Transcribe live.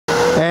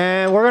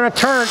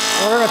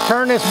gonna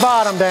turn this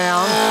bottom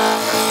down.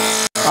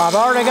 I've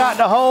already got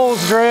the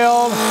holes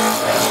drilled,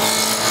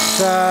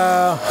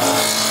 so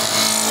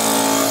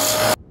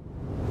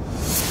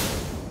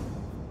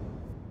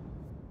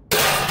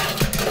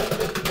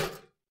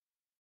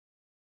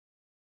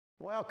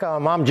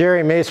welcome, I'm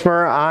Jerry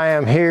Measimer. I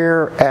am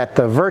here at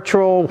the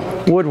virtual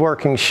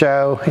woodworking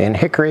show in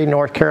Hickory,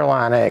 North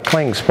Carolina at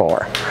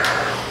Klingspor.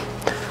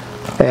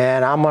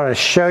 And I'm going to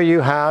show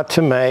you how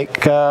to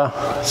make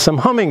some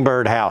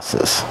hummingbird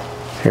houses.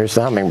 Here's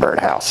the hummingbird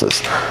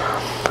houses.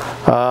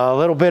 A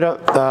little bit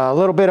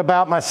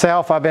about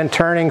myself. I've been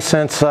turning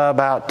since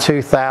about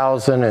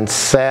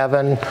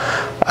 2007.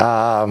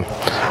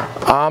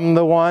 I'm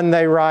the one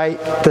they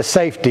write the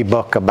safety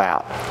book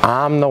about.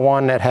 I'm the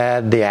one that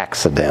had the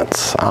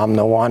accidents. I'm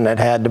the one that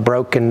had the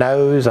broken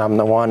nose. I'm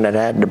the one that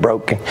had the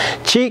broken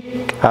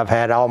cheek. I've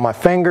had all my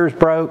fingers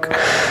broke.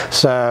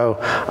 So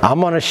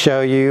I'm going to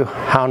show you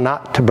how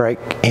not to break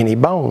any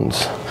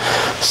bones.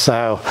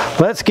 So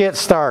let's get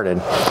started.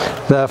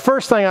 The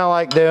first thing I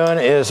like doing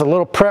is a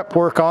little prep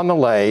work on the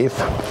lathe.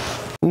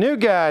 New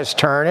guys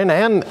turning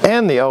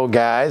and the old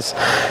guys,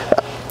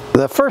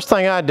 the first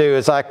thing I do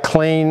is I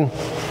clean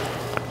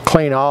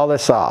all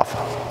this off.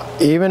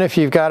 Even if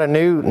you've got a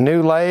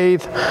new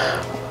lathe,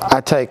 I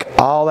take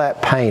all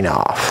that paint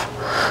off.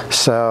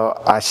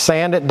 So I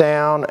sand it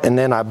down and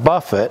then I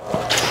buff it.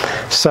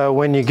 So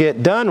when you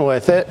get done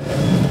with it,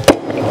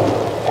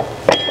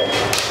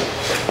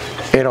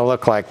 it'll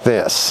look like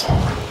this.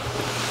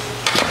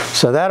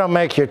 So that'll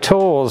make your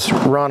tools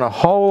run a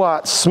whole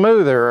lot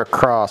smoother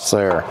across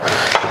there,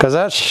 because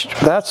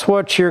that's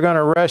what you're going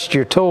to rest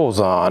your tools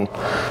on,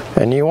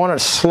 and you want it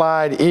to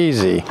slide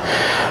easy.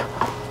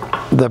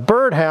 The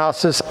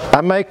birdhouses,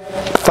 I make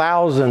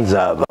thousands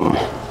of them,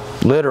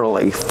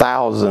 literally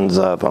thousands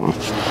of them,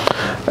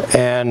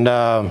 and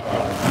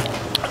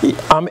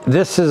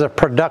this is a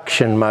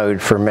production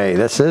mode for me.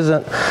 This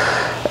isn't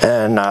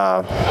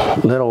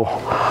little.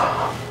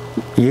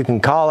 You can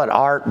call it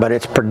art, but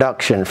it's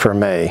production for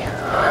me.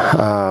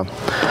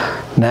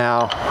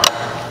 Now,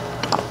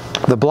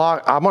 the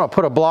block, I'm going to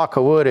put a block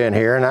of wood in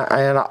here, and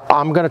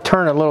I'm going to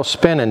turn a little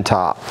spinning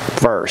top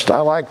first.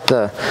 I like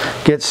to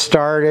get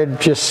started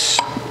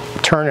just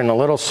turning a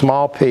little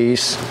small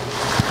piece,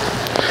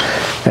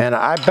 and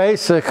I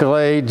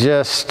basically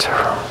just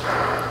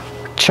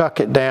chuck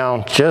it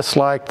down just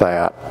like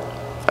that,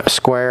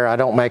 square. I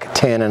don't make a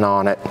tenon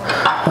on it.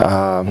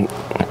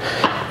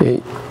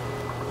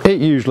 It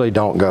usually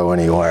don't go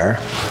anywhere.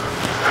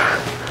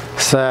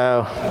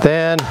 So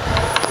then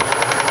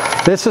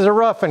this is a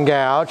rough and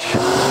gouge,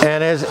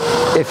 and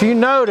if you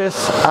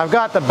notice, I've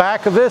got the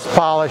back of this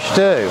polished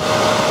too.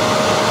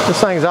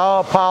 This thing's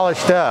all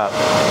polished up.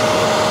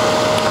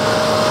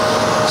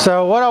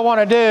 So what I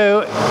want to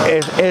do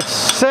is it's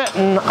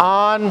sitting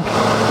on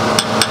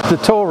the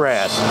tool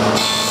rest,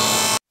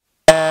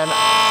 and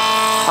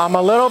I'm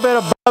a little bit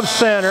above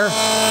center,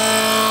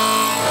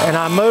 and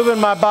I'm moving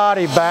my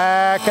body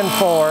back and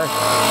forth,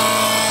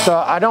 so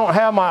I don't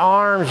have my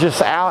arms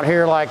just out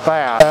here like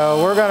that.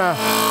 So we're gonna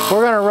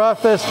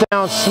rough this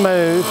down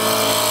smooth.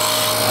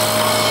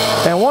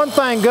 And one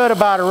thing good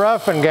about a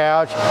rough and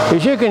gouge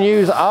is you can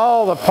use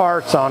all the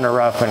parts on the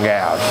rough and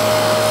gouge.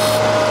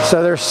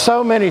 So there's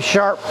so many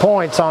sharp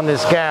points on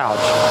this gouge.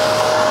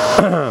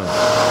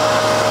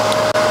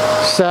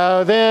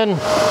 So then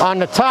on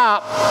the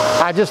top,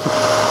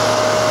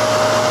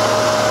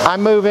 I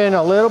move in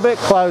a little bit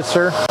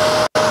closer,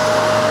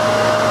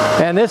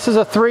 and this is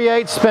a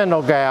 3/8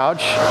 spindle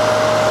gouge.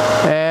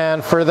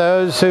 And for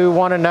those who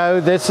want to know,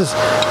 this is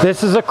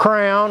a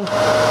crown.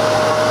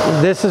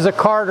 This is a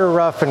Carter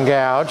rough and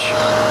gouge.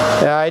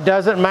 It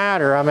doesn't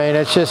matter. I mean,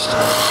 it's just,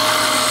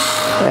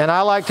 and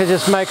I like to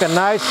just make a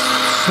nice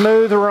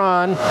smooth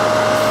run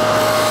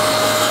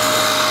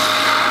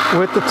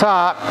with the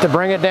top to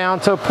bring it down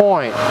to a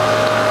point.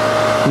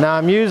 Now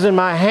I'm using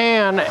my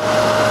hand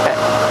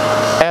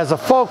as a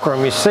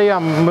fulcrum. You see,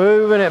 I'm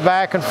moving it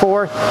back and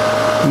forth.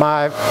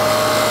 My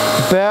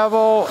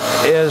bevel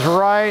is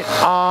right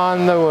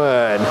on the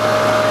wood.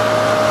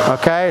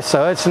 Okay,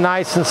 so it's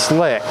nice and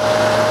slick.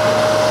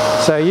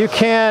 So you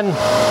can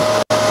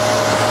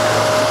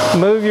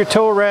move your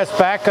tool rest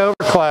back over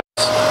close.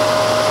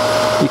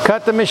 You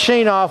cut the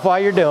machine off while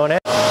you're doing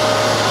it.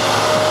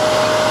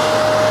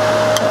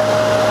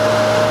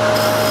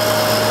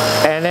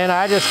 And then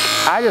I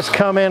just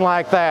come in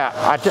like that.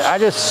 I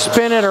just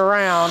spin it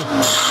around,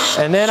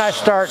 and then I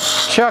start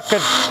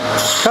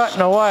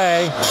cutting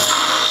away,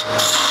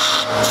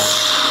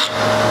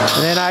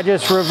 and then I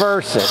just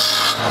reverse it.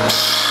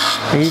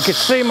 And you can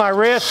see my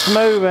wrists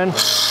moving.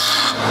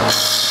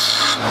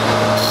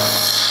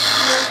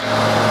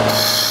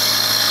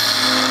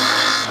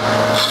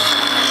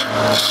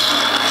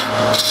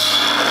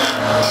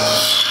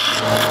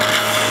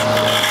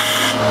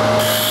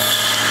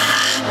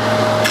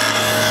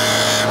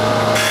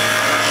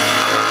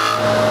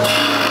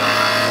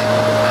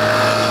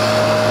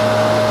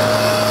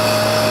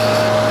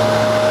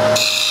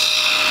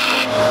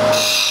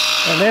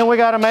 And then we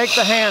got to make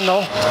the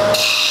handle.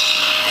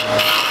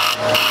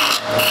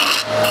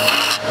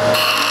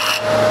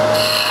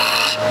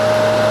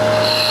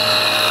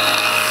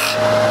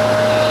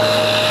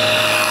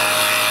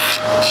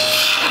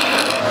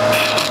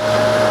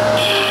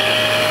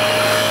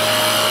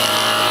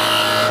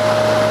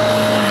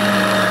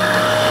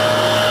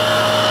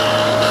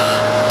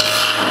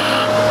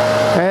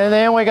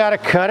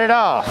 cut it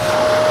off.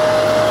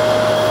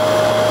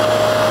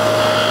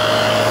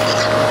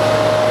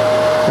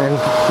 And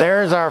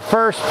there's our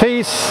first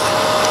piece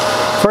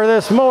for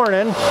this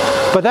morning,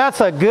 but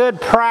that's a good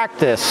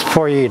practice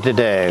for you to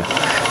do.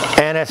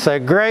 And it's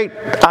a great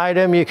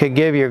item you could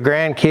give your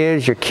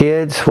grandkids, your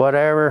kids,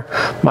 whatever.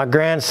 My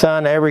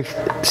grandson,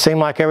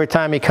 seemed like every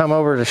time he come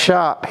over to the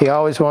shop, he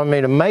always wanted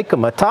me to make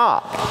him a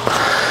top.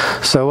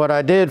 So what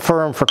I did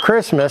for him for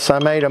Christmas, I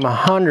made him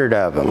 100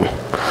 of them.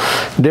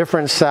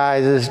 Different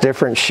sizes,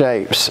 different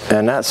shapes,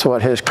 and that's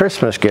what his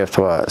Christmas gift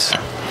was.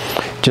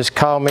 Just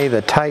call me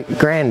the tight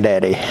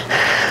granddaddy.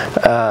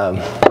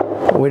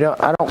 We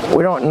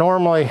don't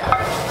normally.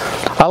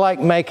 I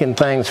like making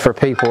things for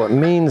people. It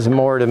means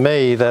more to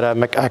me that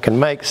I can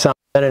make something,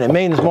 and it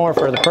means more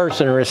for the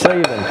person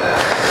receiving.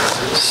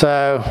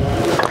 So,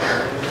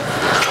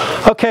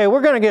 okay,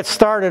 we're going to get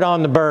started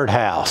on the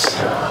birdhouse.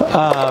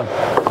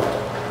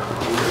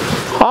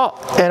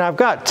 And I've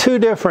got two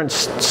different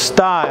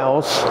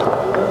styles,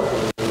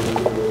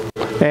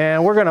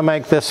 and we're going to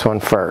make this one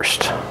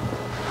first.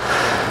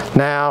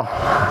 Now,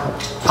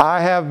 I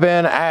have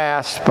been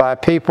asked by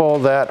people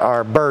that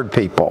are bird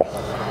people.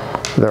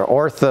 They're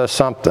ortho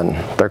something.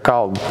 They're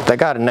called, they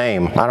got a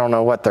name. I don't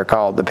know what they're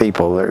called, the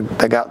people.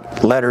 They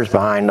got letters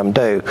behind them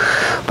too.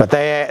 But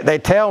they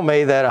tell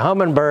me that a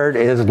hummingbird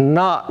is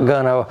not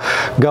gonna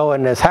go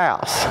in this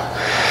house.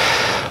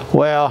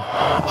 Well,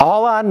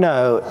 all I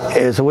know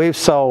is we've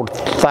sold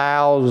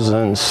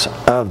thousands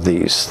of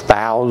these,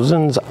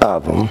 thousands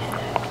of them,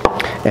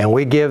 and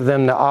we give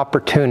them the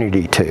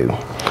opportunity to.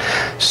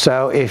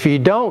 So if you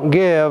don't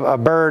give a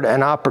bird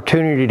an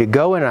opportunity to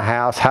go in a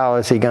house, how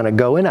is he going to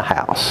go in a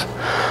house?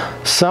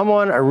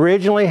 Someone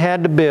originally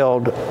had to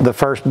build the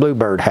first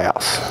bluebird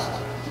house.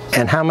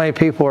 And how many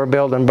people are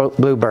building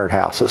bluebird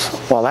houses?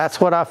 Well,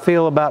 that's what I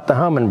feel about the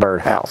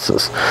hummingbird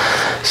houses.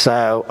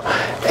 So,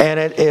 and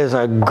it is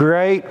a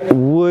great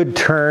wood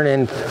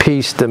turning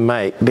piece to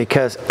make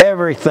because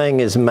everything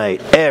is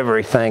made.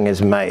 Everything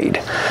is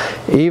made.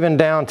 Even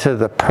down to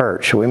the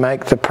perch. We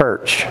make the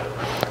perch.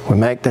 We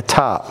make the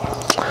top.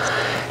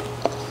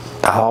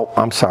 Oh,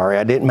 I'm sorry,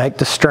 I didn't make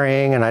the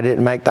string and I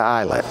didn't make the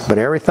eyelet, but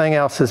everything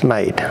else is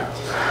made.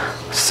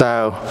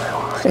 So,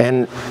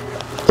 and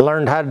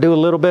learned how to do a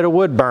little bit of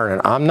wood burning.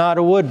 I'm not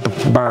a wood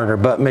burner,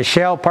 but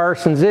Michelle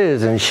Parsons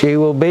is, and she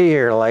will be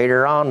here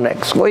later on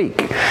next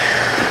week.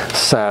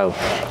 So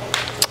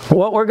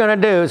what we're going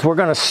to do is we're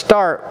going to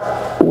start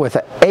with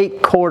an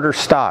 8/4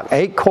 stock.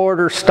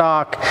 8/4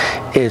 stock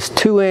is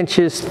 2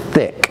 inches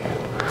thick.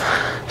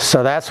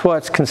 So that's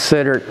what's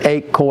considered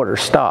 8/4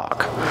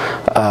 stock.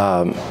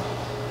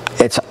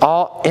 It's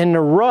all in the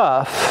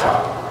rough.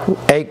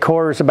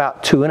 8/4 is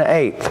about 2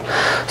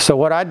 1/8. So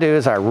what I do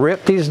is I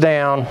rip these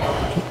down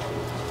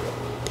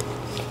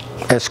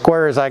as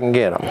square as I can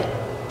get them.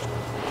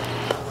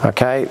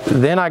 Okay,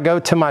 then I go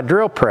to my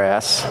drill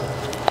press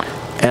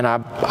and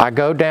I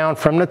go down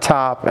from the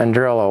top and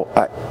drill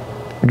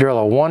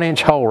a 1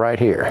 inch hole right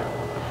here.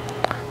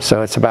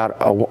 So it's about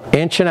 1.5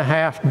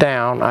 inches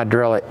down. I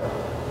drill an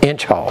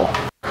inch hole.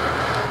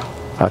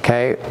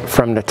 Okay,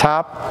 from the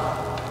top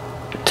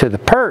to the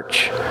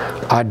perch,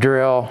 I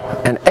drill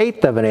an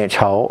 1/8 inch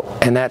hole,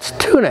 and that's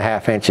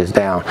 2.5 inches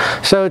down.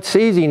 So it's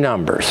easy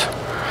numbers.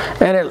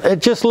 And it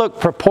just looked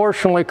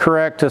proportionally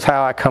correct is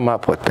how I come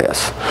up with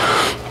this.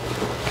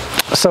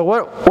 So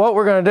what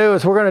we're going to do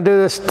is we're going to do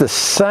this the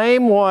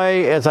same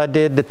way as I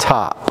did the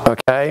top,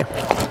 okay?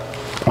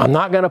 I'm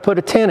not going to put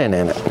a tenon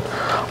in it.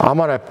 I'm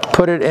going to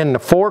put it in the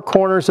 4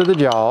 corners of the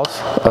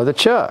jaws of the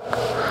chuck.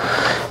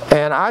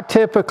 And I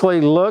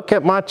typically look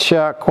at my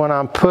chuck when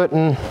I'm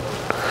putting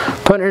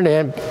it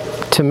in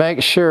to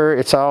make sure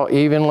it's all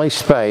evenly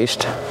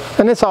spaced,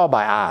 and it's all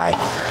by eye.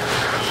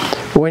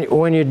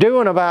 When you're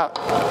doing about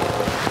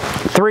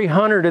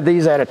 300 of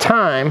these at a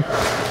time,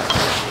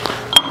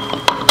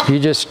 you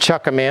just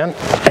chuck them in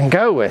and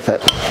go with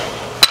it.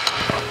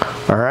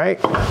 All right?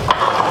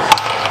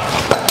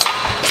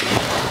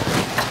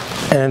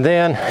 And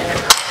then,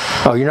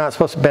 oh, you're not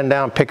supposed to bend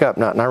down and pick up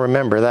nothing. I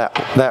remember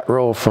that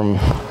rule from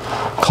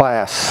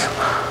class.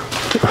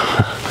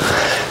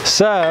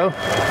 So,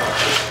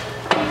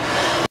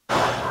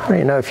 I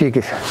don't know if you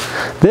could.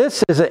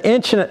 This is an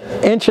inch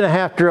and a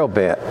half drill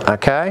bit,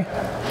 okay?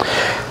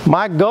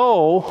 My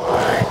goal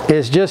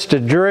is just to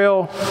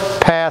drill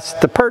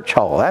past the perch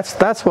hole.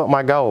 That's what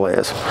my goal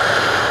is.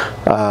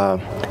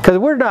 Because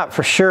we're not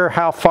for sure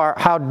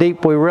how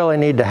deep we really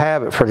need to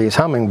have it for these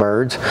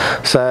hummingbirds.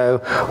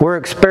 So we're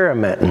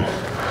experimenting.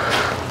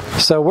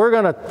 So we're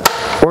gonna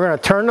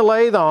turn the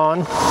lathe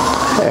on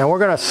and we're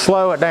gonna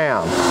slow it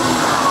down.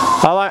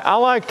 I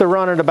like to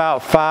run it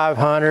about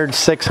 500,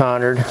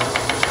 600.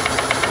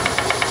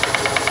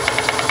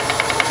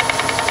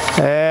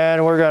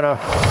 And we're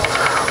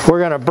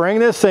gonna bring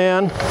this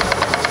in.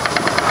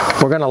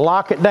 We're gonna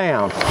lock it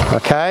down,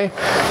 okay?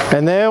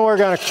 And then we're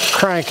gonna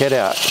crank it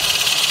up.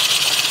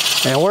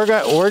 And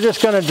we're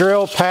just gonna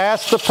drill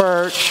past the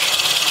perch.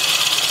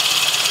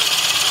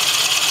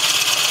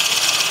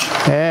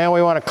 And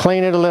we want to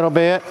clean it a little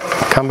bit.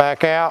 Come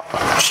back out.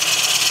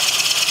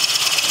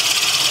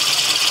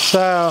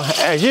 So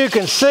as you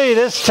can see,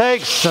 this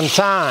takes some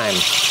time.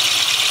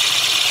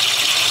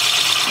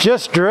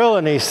 Just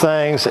drilling these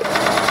things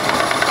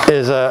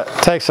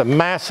takes a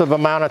massive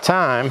amount of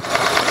time.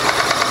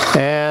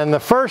 And the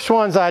first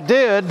ones I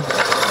did,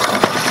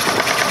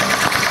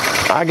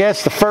 I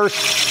guess the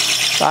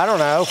first, I don't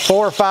know,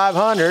 400 or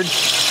 500,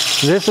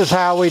 this is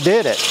how we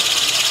did it.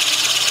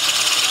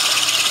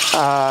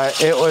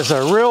 It was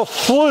a real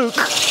fluke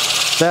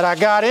that I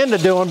got into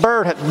doing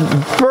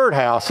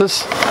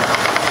birdhouses.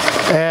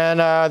 And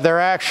they're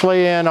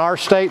actually in our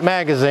state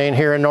magazine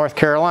here in North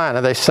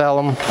Carolina. They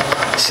sell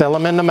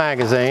them in the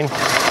magazine.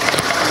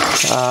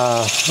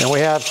 And we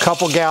have a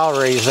couple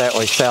galleries that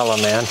we sell them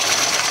in.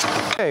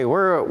 Okay,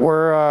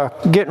 we're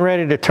getting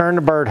ready to turn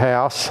the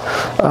birdhouse.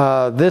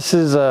 This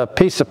is a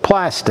piece of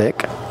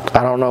plastic.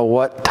 I don't know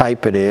what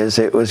type it is.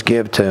 It was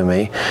given to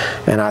me,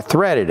 and I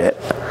threaded it.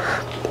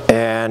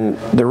 And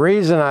the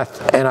reason I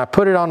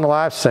put it on the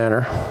live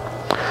center,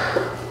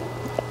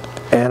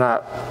 and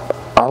I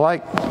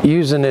like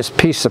using this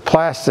piece of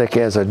plastic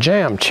as a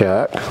jam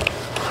chuck.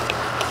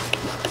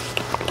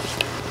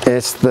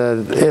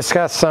 It's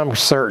got some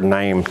certain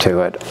name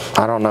to it.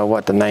 I don't know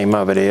what the name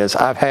of it is.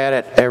 I've had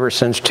it ever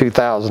since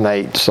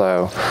 2008,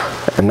 so,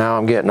 and now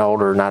I'm getting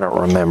older and I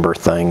don't remember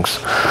things.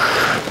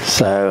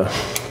 So,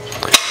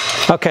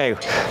 okay,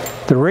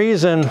 the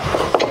reason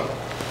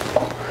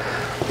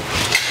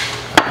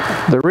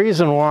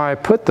why I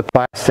put the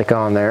plastic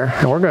on there,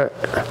 and we're gonna,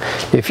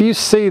 if you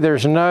see,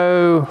 there's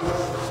no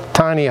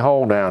tiny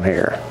hole down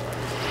here.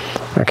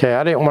 Okay,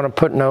 I didn't want to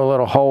put no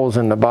little holes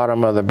in the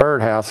bottom of the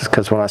birdhouses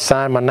because when I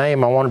sign my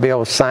name, I want to be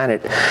able to sign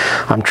it.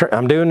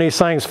 I'm doing these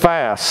things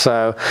fast,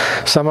 so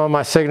some of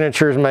my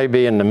signatures may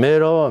be in the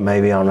middle and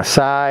maybe on the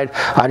side.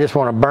 I just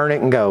want to burn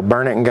it and go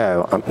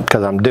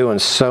because I'm doing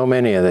so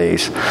many of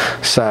these.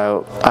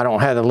 So I don't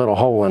have the little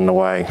hole in the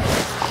way.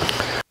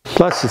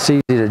 Plus it's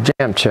easy to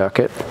jam chuck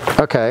it.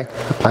 Okay,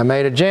 I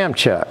made a jam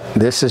chuck.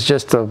 This is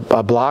just a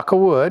block of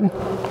wood.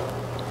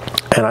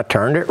 And I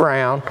turned it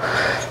round,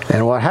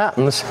 and what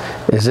happens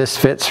is this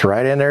fits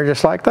right in there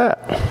just like that.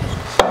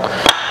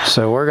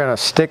 So we're going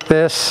to stick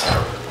this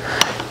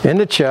in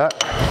the chuck.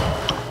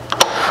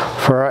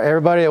 For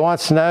everybody that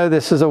wants to know,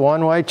 this is a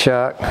one-way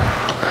chuck,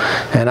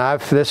 and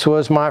this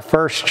was my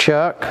first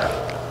chuck,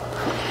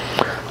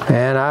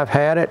 and I've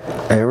had it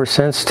ever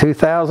since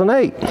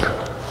 2008.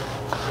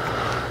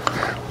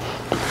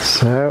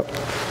 So.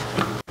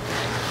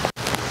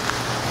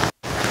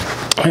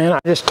 And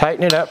I just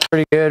tighten it up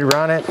pretty good,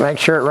 run it, make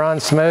sure it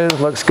runs smooth,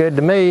 looks good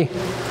to me.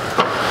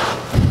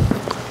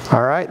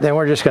 All right, then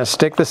we're just going to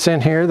stick this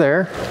in here,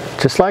 there,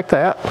 just like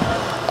that.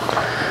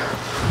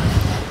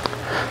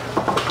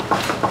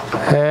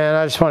 And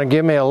I just want to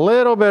give me a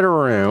little bit of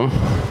room.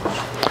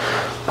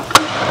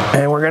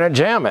 And we're going to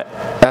jam it.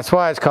 That's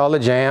why it's called a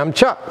jam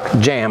chuck,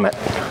 jam it.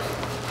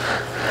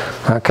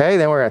 Okay,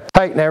 then we're going to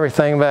tighten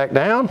everything back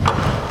down.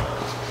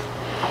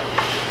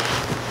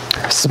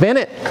 Spin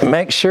it,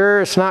 make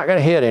sure it's not going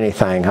to hit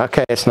anything.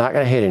 Okay, it's not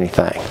going to hit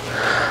anything.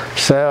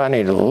 So I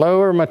need to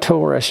lower my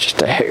tool rest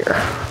just a hair.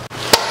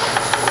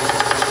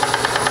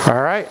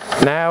 All right,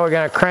 now we're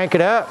going to crank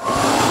it up.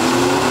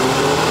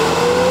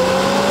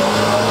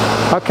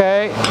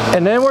 Okay,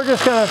 and then we're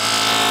just going to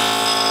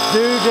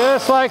do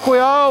just like we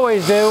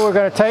always do. We're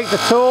going to take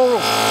the tool,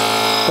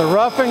 the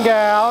rough and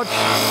gouge,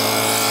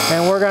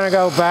 and we're going to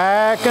go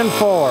back and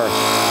forth.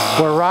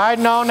 We're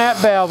riding on that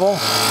bevel.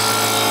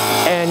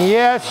 And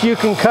yes, you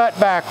can cut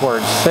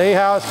backwards. See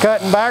how it's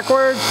cutting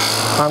backwards?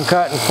 I'm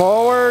cutting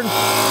forward.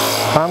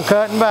 I'm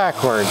cutting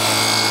backwards.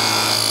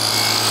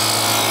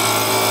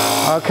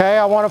 Okay,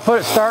 I want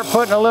to start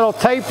putting a little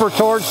taper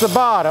towards the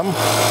bottom.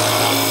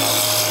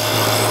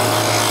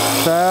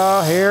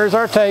 So here's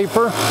our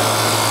taper.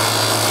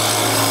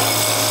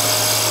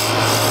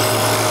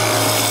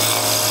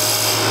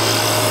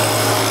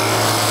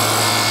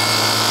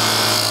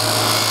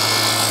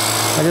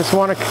 I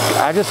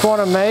just want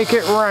to make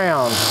it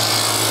round.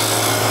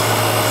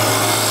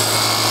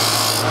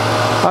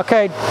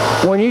 Okay,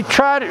 when you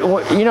try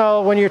to, you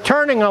know, when you're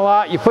turning a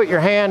lot, you put your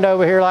hand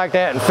over here like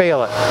that and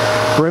feel it.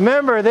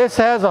 Remember, this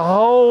has a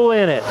hole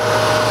in it,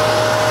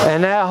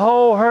 and that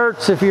hole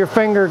hurts if your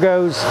finger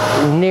goes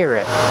near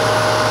it.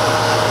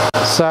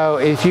 So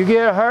if you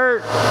get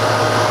hurt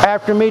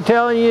after me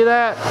telling you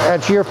that,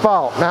 that's your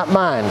fault, not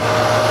mine,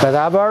 because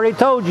I've already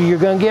told you you're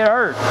going to get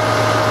hurt.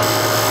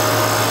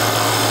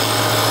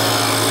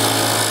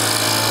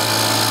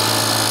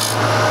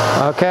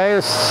 Okay,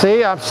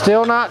 see, I'm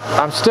still not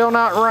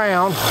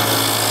round.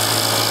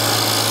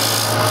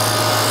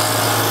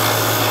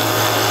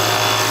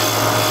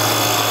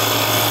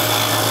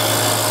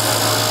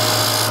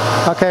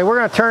 Okay, we're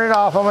going to turn it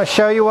off. I'm going to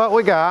show you what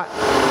we got.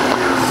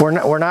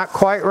 We're not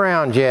quite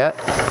round yet.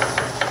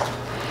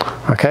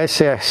 Okay,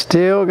 see, I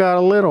still got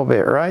a little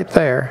bit right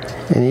there.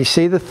 And you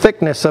see the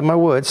thickness of my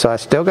wood, so I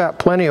still got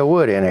plenty of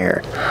wood in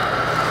here.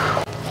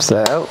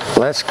 So,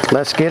 let's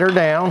get her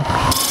down.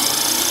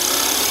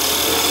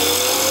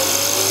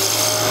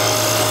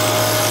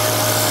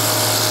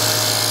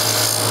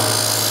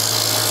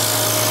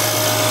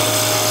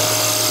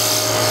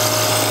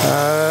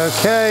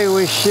 Okay,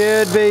 we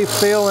should be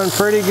feeling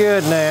pretty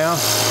good now.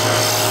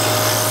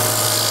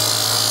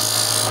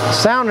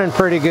 Sounding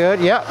pretty good.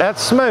 Yep,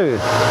 that's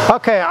smooth.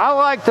 Okay, I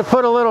like to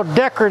put a little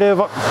decorative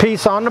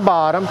piece on the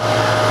bottom.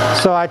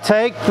 So I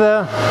take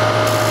the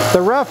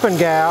rough and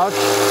gouge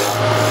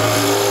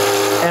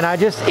and I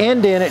just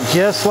indent it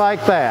just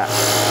like that.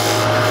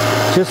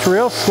 Just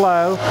real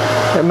slow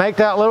and make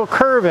that little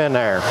curve in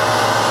there.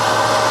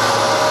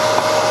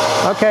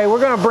 Okay, we're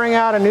going to bring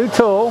out a new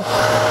tool.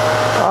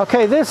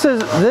 Okay, this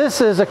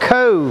is a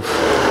cove.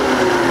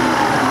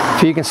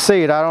 If you can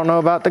see it, I don't know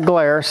about the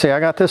glare. See, I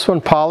got this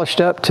one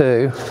polished up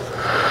too.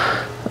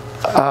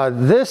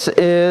 This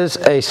is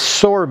a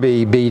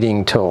Sorby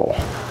beading tool.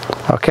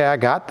 Okay, I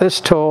got this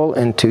tool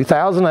in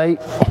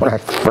 2008 when I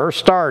first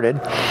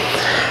started.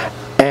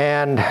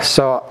 And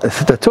so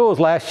the tools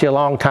last you a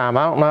long time.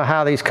 I don't know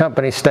how these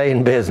companies stay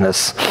in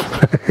business.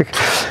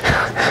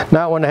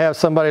 Not when they have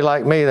somebody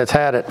like me that's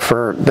had it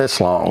for this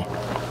long.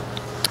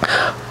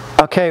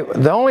 Okay,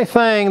 the only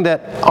thing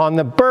that on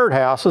the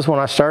birdhouses, when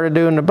I started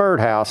doing the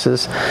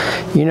birdhouses,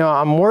 you know,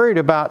 I'm worried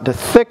about the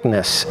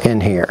thickness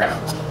in here.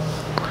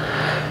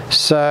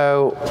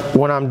 So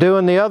when I'm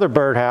doing the other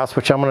birdhouse,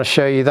 which I'm going to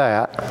show you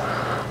that,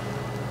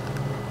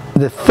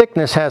 the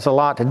thickness has a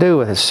lot to do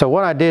with it. So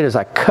what I did is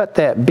I cut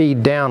that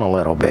bead down a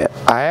little bit.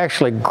 I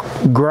actually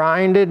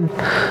grinded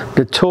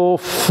the tool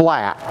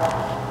flat.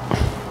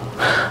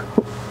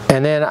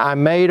 And then I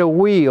made a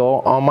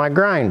wheel on my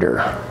grinder.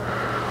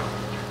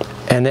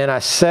 And then I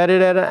set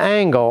it at an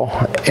angle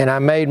and I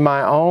made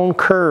my own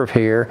curve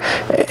here,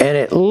 and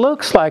it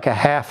looks like a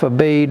half a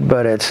bead,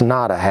 but it's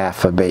not a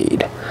half a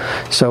bead.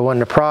 So when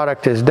the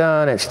product is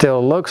done, it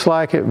still looks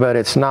like it, but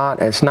it's not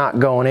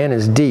going in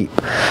as deep.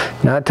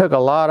 Now it took a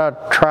lot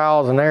of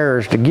trials and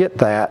errors to get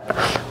that,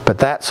 but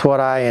that's what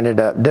I ended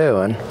up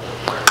doing.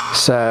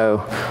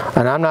 So,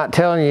 and I'm not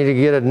telling you to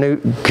get a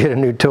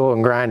new tool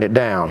and grind it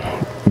down.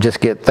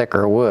 Just get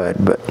thicker wood,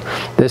 but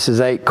this is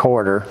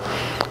 8/4.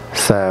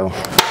 So,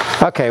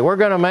 okay, we're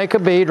going to make a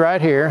bead right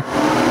here.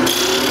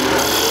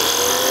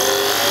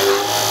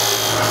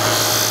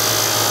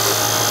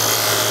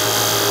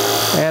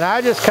 And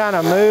I just kind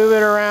of move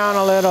it around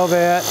a little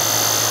bit.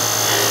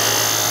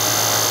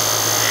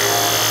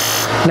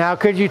 Now,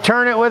 could you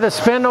turn it with a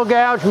spindle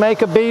gouge,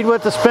 make a bead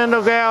with the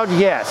spindle gouge?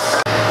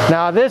 Yes.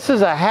 Now, this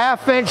is a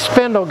 1/2"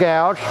 spindle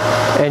gouge,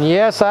 and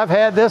yes, I've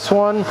had this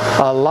one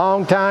a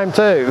long time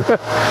too.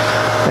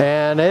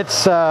 And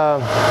it's,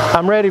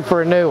 I'm ready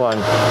for a new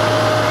one.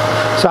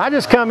 So I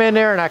just come in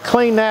there and I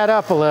clean that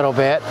up a little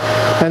bit,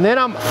 and then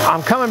I'm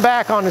coming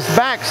back on this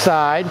back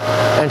side,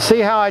 and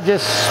see how I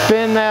just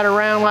spin that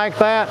around like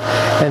that,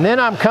 and then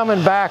I'm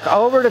coming back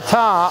over the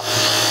top,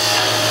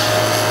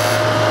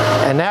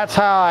 and that's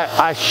how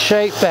I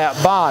shape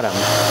that bottom.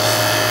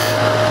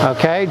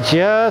 Okay,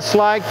 just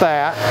like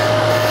that.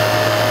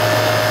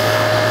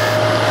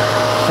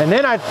 And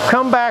then I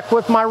come back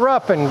with my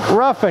rough and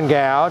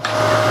gouge,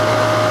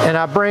 and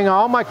I bring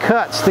all my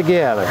cuts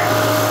together.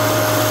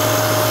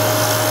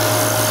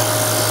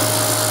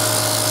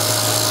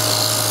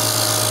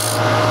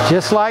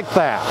 Just like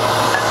that.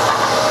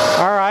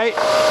 All right.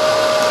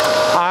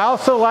 I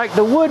also like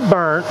to wood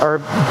burn,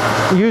 or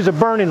use a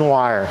burning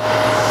wire.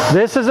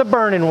 This is a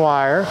burning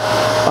wire.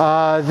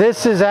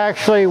 This is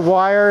actually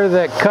wire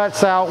that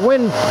cuts out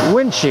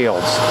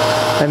windshields,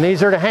 and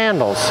these are the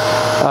handles.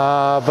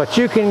 But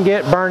you can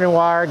get burning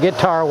wire,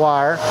 guitar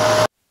wire,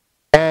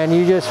 and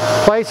you just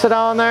place it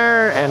on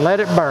there and let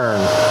it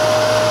burn.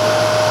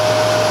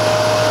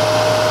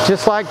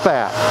 Just like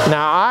that.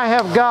 Now I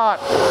have got,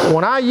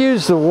 when I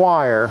use the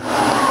wire,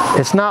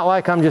 it's not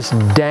like I'm just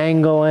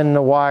dangling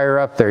the wire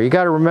up there. You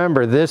got to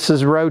remember, this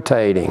is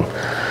rotating,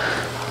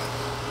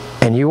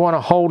 and you want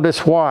to hold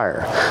this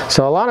wire.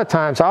 So a lot of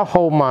times I'll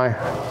hold my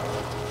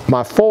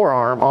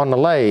forearm on the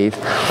lathe,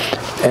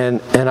 and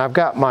I've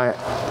got my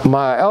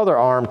other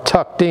arm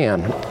tucked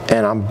in,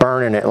 and I'm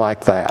burning it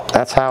like that.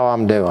 That's how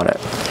I'm doing it.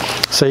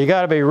 So you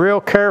got to be real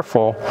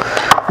careful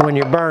when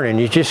you're burning.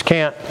 You just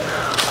can't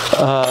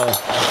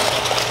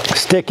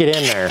stick it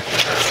in there.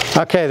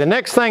 Okay, the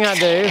next thing I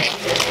do,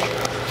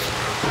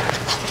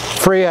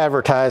 free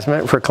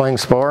advertisement for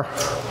Klingspor.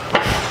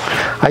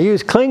 I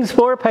use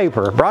Klingspor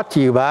paper, brought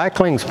to you by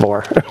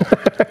Klingspor.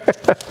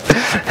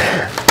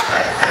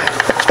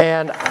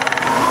 And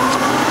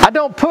I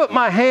don't put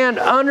my hand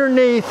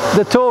underneath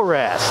the tool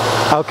rest,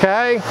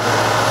 okay?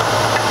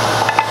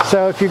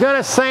 So if you're going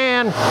to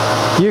sand,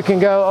 you can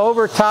go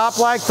over top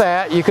like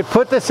that. You could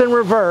put this in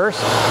reverse,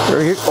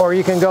 or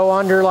you can go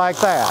under like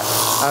that,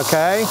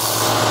 okay?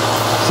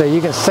 So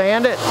you can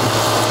sand it.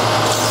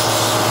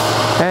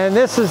 And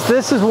this is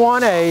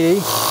 180.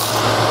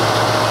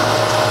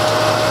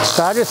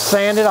 So I just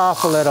sand it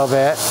off a little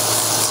bit.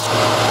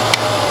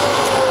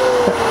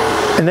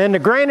 And then the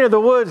grain of the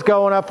wood's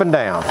going up and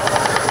down.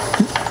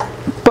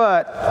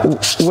 But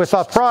with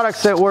the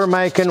products that we're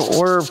making,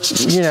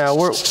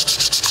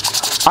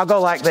 I'll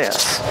go like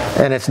this,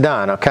 and it's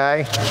done,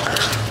 okay?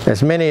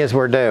 As many as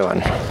we're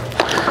doing.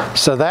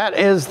 So that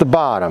is the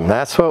bottom.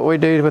 That's what we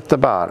do with the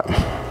bottom.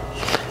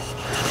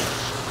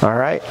 All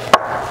right,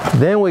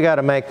 then we got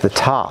to make the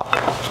top.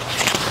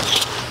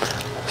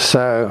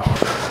 So,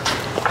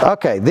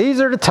 okay,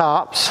 these are the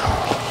tops.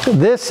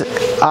 This,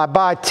 I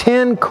buy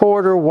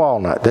 10-quarter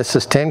walnut. This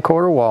is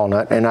 10-quarter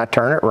walnut, and I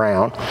turn it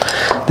round.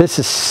 This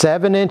is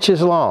 7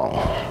 inches long.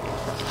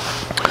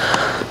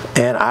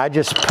 And I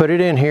just put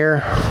it in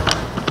here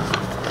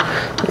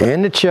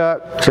in the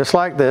chuck, just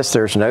like this.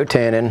 There's no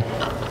tinning.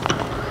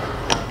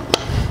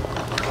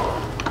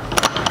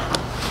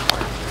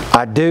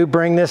 I do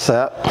bring this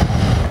up.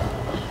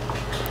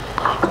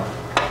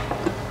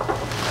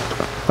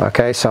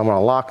 Okay, so I'm going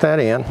to lock that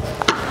in.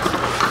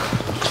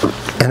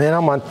 And then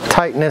I'm going to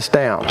tighten this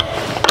down.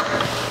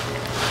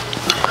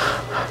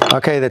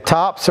 Okay, the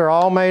tops are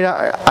all made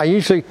out, I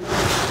usually,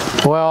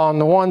 well, on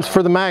the ones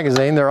for the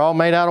magazine, they're all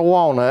made out of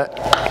walnut.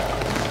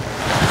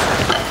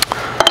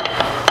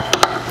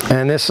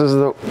 And this is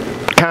the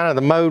kind of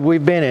the mode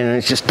we've been in.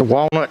 It's just the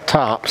walnut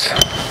tops.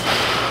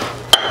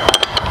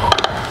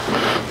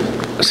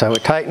 So we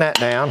tighten that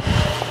down.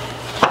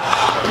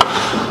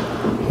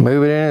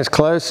 Move it in as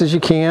close as you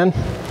can.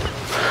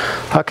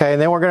 Okay,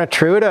 and then we're going to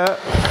true it up.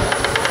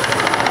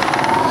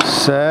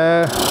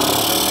 So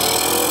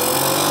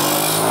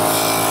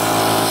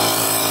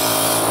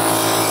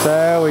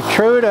we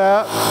true it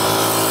up.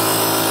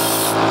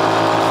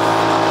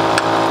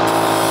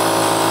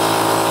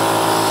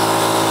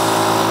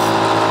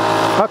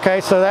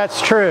 Okay, so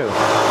that's true.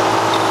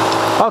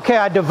 Okay,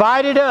 I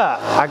divide it up.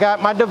 I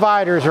got my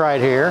dividers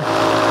right here.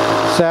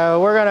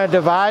 So we're going to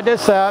divide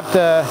this up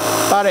to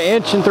about 1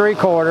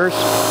 3/4 inches.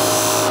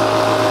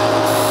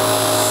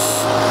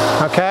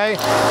 Okay,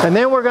 and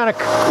then we're going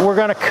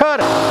to cut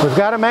it. We've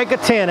got to make a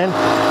tenon.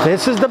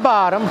 This is the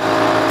bottom.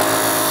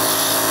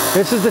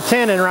 This is the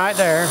tenon right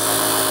there.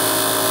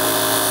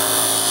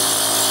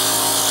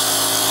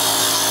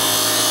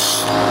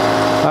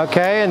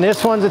 Okay, and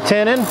this one's a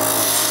tenon.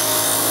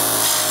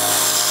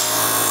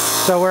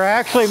 So we're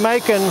actually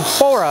making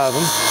 4 of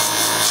them.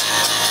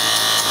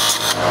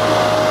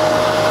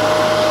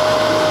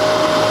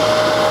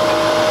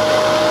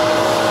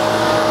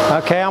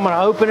 Okay, I'm going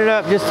to open it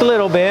up just a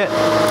little bit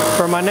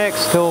for my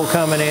next tool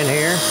coming in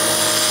here.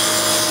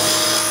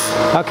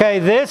 Okay,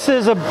 this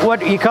is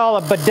what you call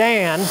a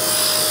badan.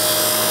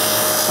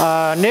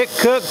 Nick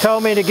Cook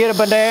told me to get a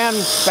badan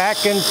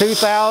back in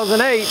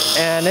 2008,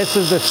 and this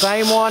is the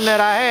same one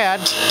that I had.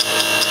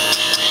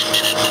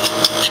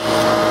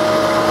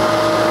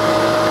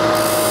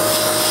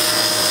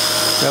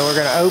 So we're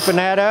going to open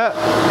that up,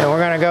 and we're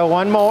going to go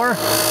one more.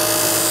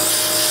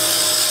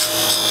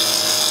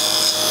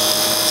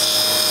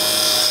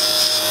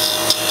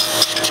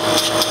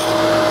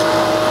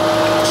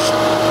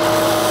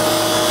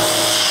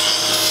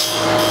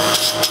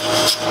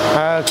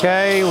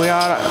 Okay, we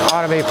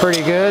ought to be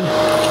pretty good.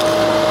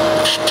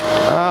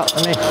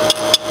 Let me.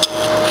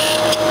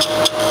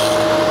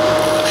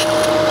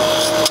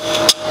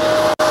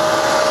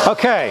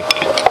 Okay.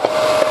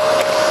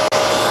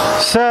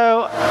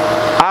 So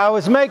I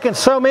was making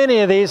so many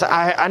of these,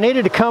 I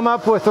needed to come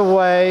up with a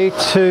way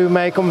to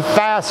make them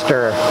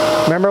faster.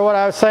 Remember what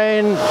I was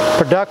saying?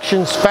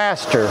 Production's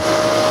faster.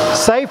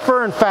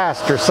 Safer and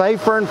faster,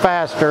 safer and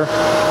faster.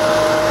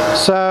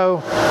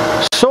 So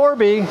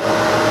Sorby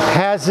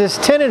has this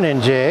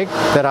tenon jig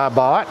that I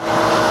bought,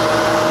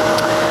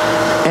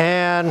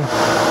 and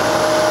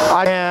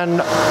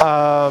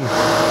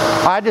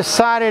I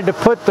decided to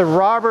put the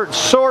Robert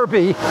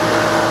Sorby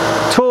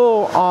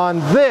tool on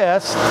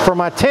this for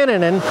my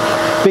tenoning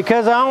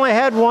because I only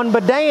had one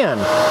badan.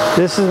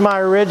 This is my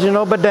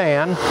original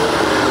badan.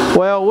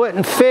 Well, it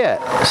wouldn't fit.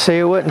 See,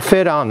 it wouldn't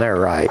fit on there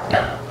right.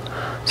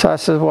 So I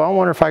said, well, I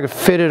wonder if I could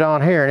fit it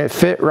on here, and it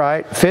fit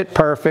right, fit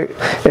perfect.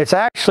 It's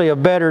actually a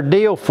better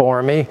deal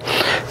for me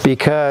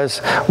because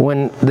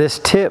when this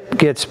tip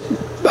gets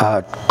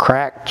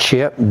cracked,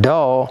 chipped,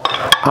 dull,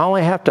 I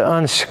only have to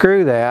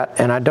unscrew that,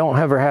 and I don't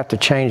ever have to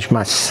change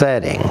my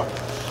setting.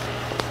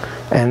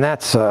 And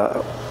that's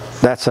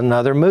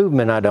another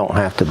movement I don't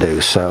have to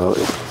do, so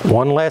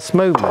one less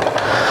movement.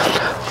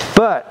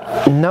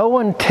 But no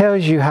one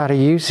tells you how to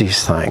use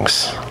these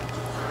things.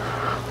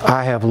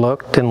 I have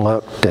looked and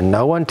looked, and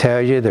no one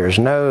tells you. There's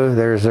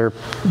their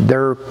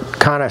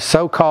kind of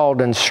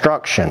so-called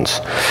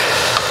instructions.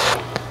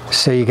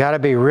 So you got to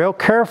be real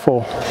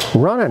careful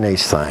running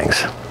these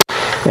things.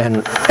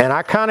 And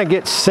I kind of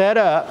get set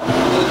up.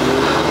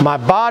 My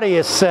body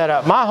is set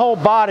up. My whole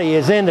body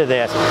is into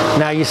this.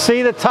 Now you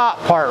see the top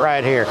part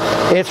right here.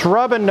 It's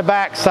rubbing the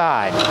back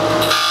side.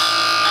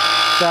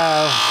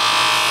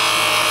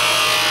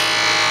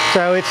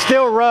 So it's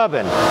still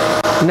rubbing.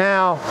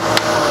 Now,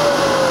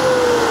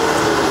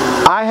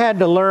 I had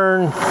to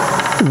learn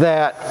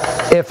that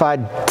if I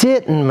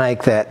didn't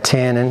make that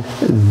tenon,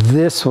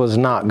 this was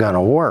not going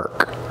to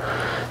work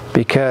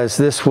because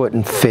this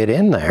wouldn't fit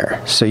in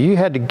there. So I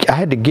had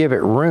to give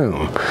it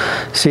room.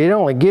 See, it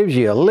only gives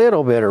you a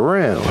little bit of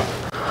room.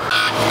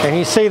 And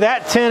you see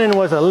that tenon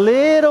was a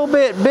little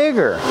bit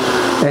bigger.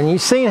 And you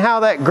seen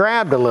how that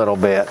grabbed a little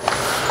bit.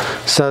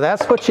 So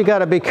that's what you got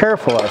to be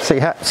careful of. See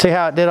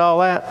how it did all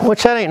that?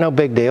 Which that ain't no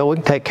big deal. We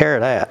can take care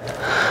of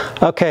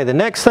that. Okay, the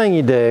next thing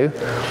you do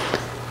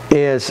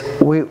is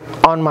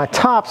on my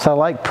tops, I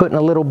like putting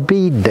a little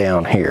bead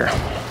down here.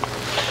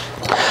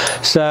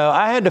 So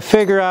I had to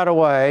figure out a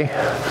way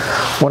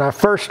when I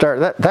first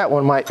started. That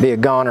one might be a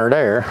goner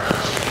there.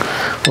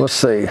 We'll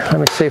see. Let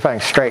me see if I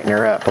can straighten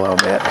her up a little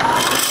bit.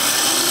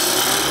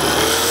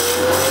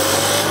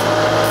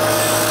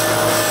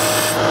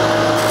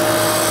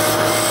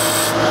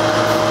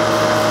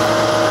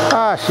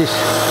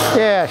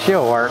 Yeah,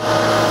 she'll work.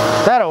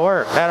 That'll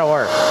work.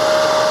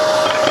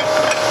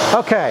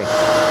 Okay.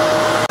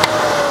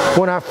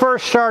 When I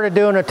first started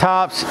doing the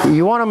tops,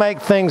 you want to make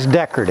things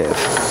decorative.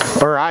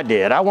 Or I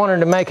did. I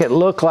wanted to make it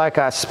look like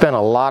I spent a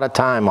lot of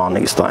time on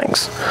these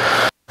things.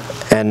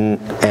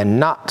 And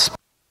not spend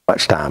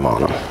much time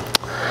on them.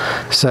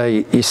 So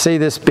you see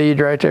this bead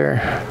right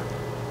there?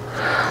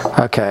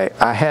 Okay,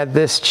 I had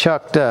this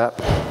chucked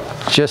up,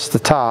 just the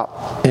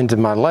top, into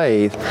my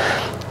lathe.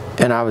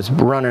 And I was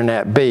running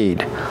that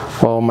bead.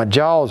 Well, my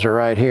jaws are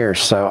right here,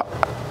 so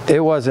it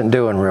wasn't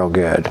doing real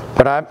good.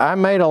 But I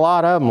made a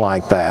lot of them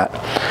like that.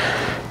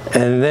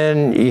 And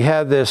then you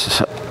have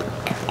this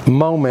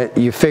moment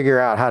you figure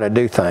out how to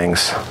do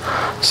things.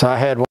 So I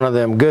had one of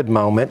them good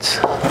moments.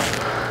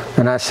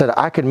 And I said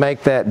I could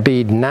make that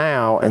bead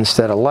now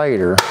instead of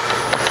later.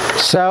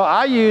 So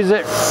I use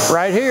it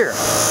right here.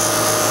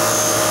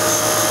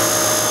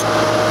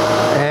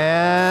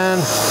 And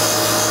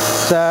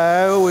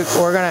so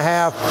we're going to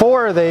have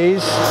 4 of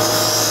these.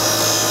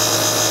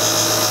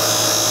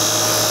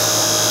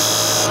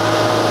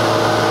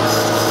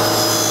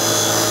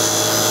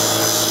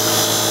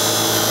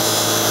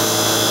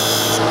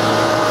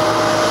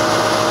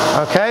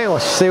 Okay,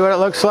 let's see what it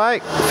looks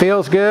like.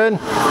 Feels good.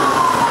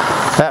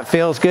 That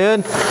feels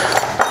good.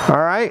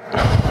 All right.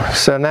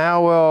 So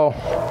now we'll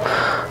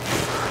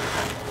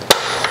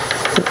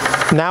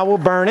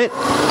burn it.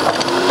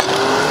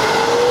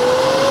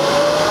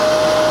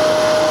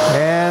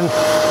 And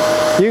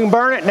you can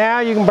burn it now,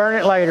 you can burn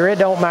it later, it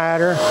don't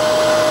matter.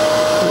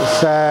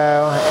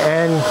 So,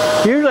 and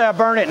usually I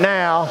burn it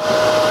now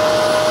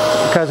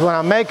because when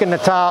I'm making the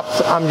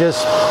tops, I'm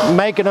just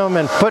making them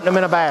and putting them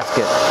in a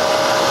basket.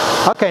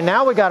 Okay,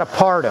 now we got to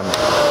part them.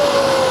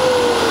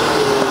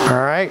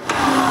 All right,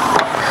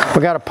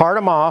 we got to part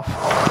them off.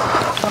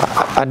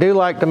 I do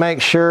like to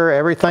make sure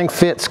everything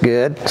fits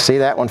good. See,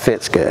 that one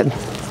fits good.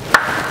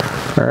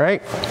 All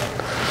right.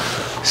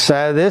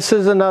 So this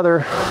is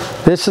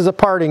a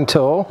parting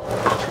tool.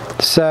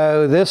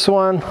 So this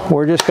one,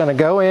 we're just going to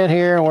go in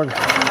here and we're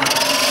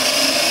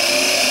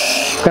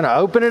going to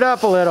open it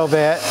up a little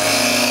bit.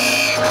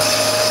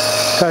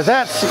 Because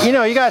that's, you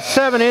know, you got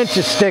 7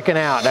 inches sticking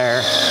out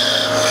there.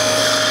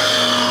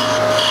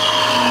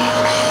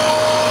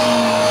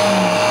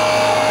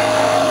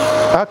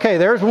 Okay,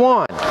 there's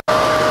one.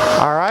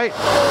 All right,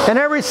 and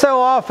every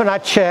so often I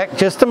check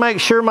just to make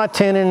sure my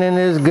tenon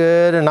is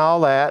good and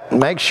all that.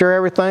 Make sure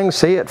everything,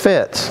 see, it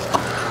fits.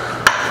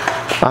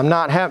 I'm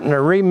not having to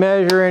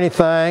remeasure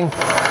anything.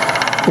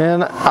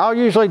 And I'll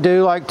usually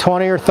do like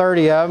 20 or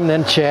 30 of them,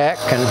 then check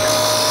and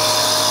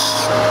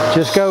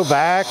just go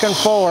back and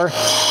forth.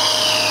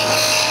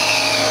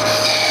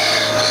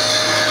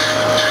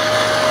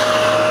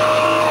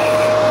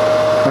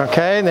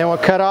 Okay, and then we'll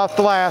cut off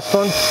the last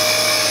one.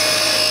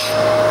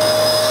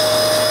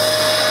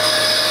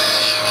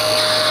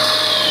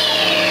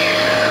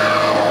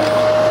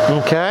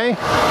 Okay,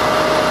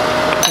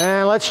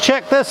 and let's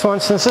check this one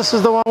since this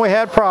is the one we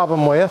had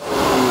problem with.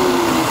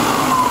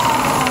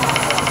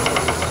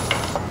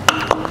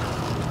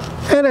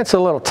 And it's a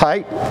little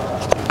tight,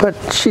 but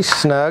she's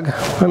snug.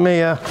 Let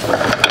me,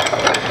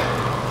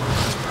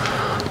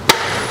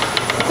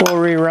 we'll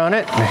rerun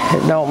it.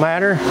 It don't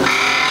matter.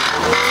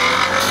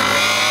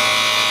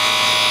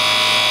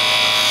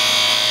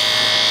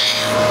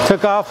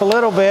 Took off a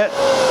little bit.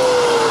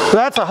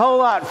 That's a whole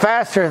lot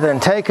faster than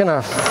taking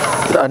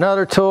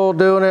another tool,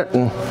 doing it.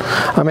 And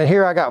I mean,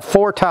 here I got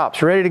 4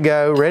 tops ready to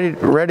go, ready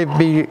to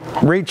be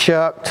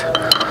rechucked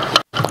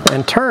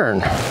and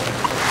turned.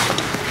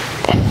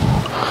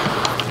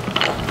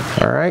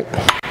 All right.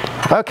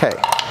 Okay.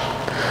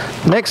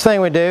 Next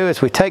thing we do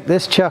is we take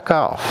this chuck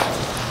off.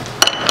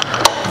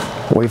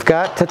 We've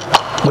got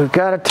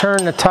to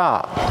turn the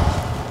top.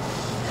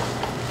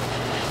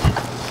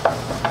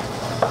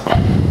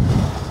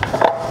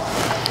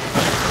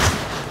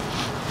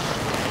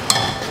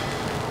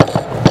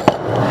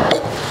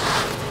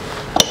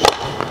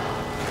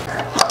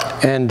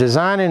 And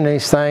designing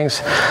these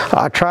things,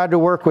 I tried to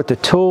work with the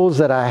tools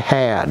that I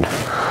had.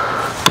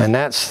 And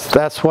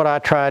that's what I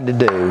tried to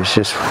do. It's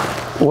just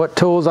what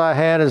tools I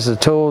had is the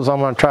tools I'm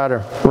going to try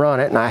to run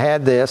it. And I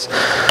had this.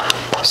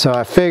 So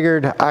I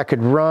figured I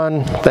could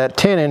run that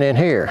tenon in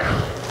here.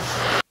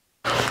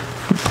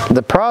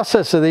 The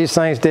process of these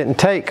things didn't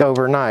take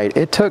overnight.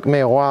 It took me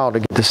a while to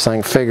get this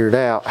thing figured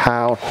out,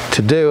 how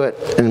to do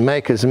it and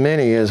make as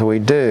many as we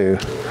do.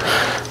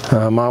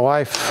 My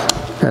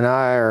wife and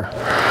I are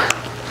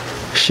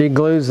She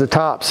glues the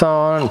tops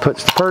on,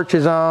 puts the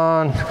perches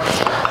on,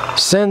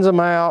 sends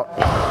them out.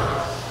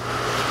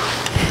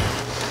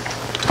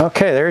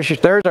 Okay, there's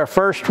our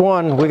first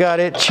one. We got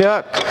it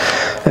chucked.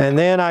 And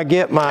then I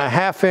get my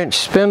 1/2-inch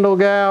spindle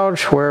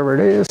gouge, wherever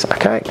it is.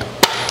 Okay.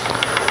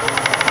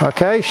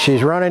 Okay,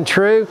 she's running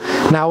true.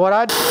 Now what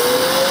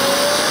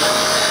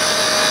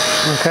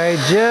okay,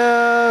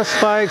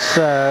 just like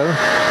so.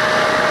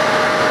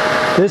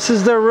 This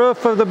is the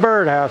roof of the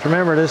birdhouse.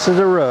 Remember, this is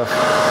the roof.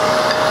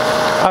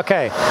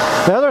 Okay,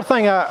 the other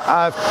thing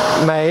I've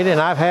made,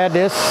 and I've had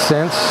this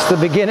since the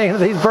beginning of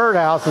these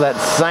birdhouses, that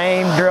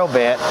same drill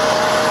bit.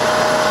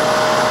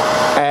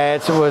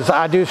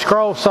 I do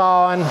scroll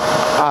sawing.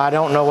 I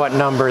don't know what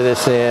number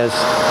this is,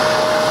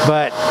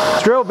 but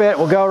drill bit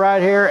will go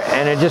right here,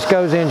 and it just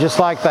goes in just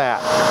like that.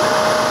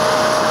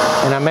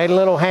 And I made a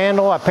little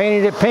handle. I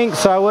painted it pink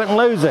so I wouldn't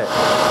lose it.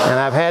 And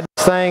I've had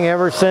this thing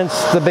ever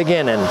since the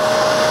beginning.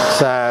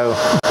 So,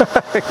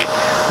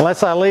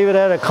 unless I leave it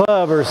at a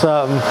club or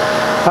something.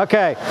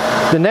 Okay,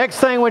 the next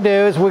thing we do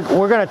is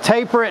we're going to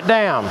taper it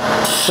down.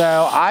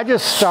 So I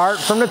just start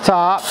from the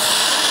top,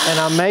 and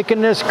I'm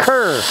making this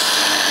curve.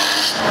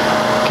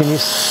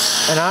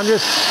 And I'm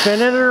just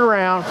spinning it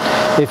around.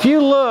 If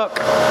you look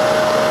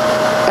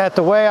at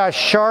the way I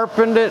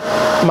sharpened it,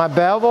 my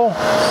bevel,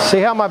 see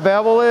how my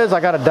bevel is? I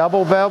got a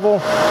double bevel.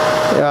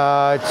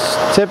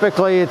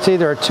 Typically it's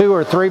either 2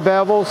 or 3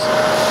 bevels.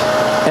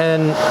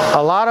 And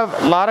a lot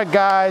of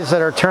guys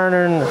that are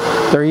turning,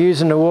 they're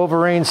using the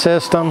Woodworking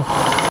system,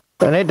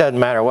 and it doesn't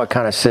matter what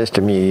kind of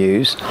system you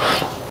use.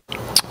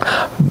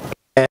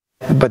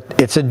 But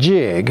it's a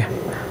jig.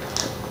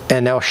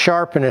 And they'll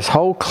sharpen this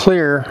whole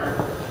clear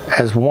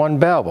as one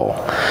bevel.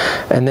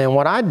 And then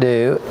what I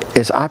do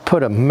is I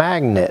put a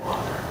magnet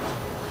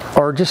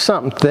or just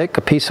something thick,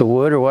 a piece of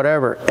wood or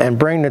whatever, and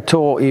bring the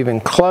tool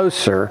even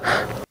closer.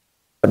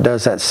 It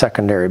does that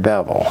secondary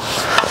bevel.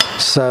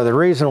 So the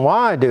reason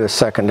why I do a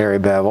secondary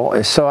bevel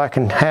is so I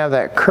can have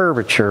that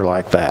curvature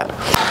like that.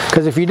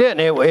 Because if you didn't,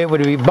 it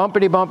would be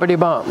bumpity bumpity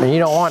bump, and you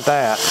don't want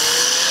that.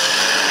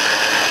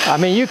 I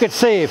mean, you could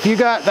see, if you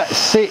got that,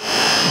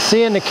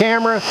 see in the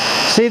camera,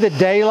 see the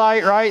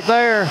daylight right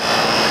there?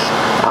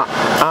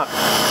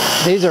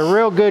 These are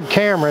real good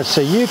cameras,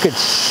 so you could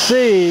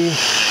see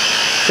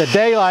the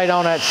daylight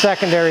on that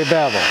secondary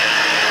bevel.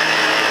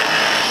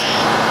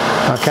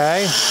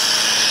 Okay,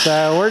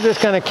 so we're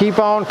just going to keep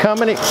on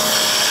coming,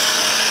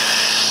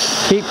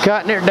 keep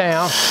cutting it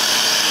down,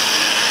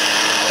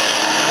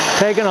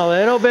 taking a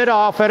little bit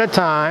off at a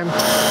time.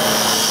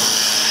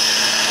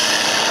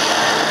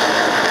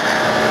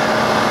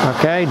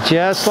 Okay,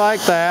 just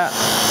like that.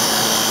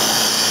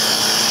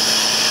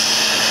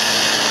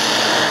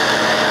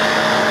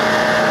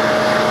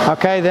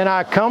 Okay, then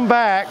I come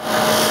back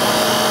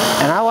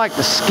and I like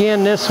to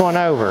skin this one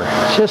over.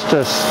 Just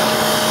a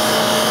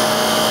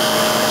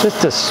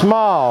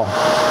small.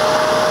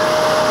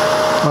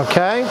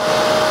 Okay.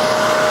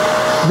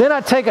 Then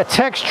I take a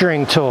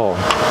texturing tool.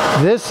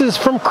 This is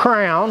from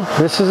Crown.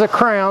 This is a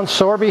Crown.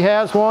 Sorby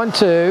has one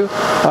too.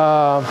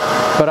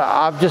 But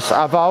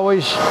I've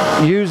always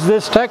used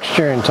this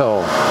texturing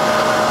tool.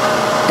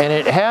 And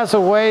it has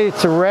a way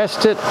to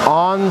rest it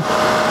on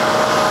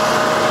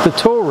the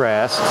tool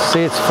rest.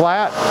 See, it's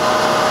flat.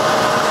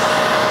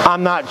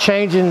 I'm not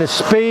changing the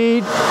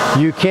speed.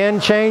 You can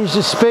change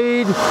the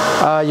speed.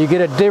 You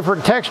get a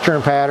different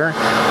texturing pattern.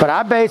 But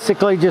I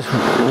basically just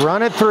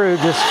run it through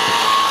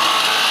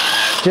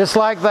just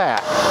like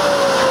that.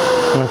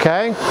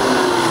 Okay?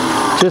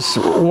 Just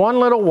one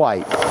little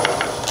wipe.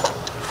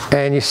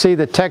 And you see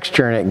the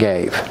texture it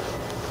gave.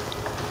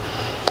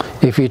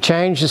 If you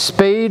change the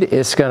speed,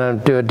 it's going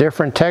to do a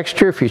different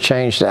texture. If you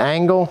change the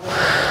angle,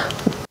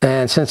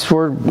 and since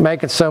we're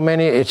making so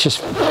many, it's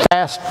just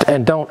fast,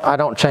 and I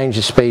don't change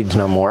the speeds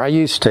no more. I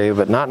used to,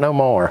 but not no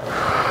more.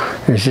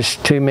 There's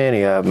just too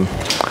many of them.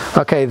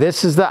 Okay,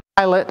 this is the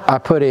eyelet I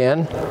put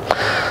in.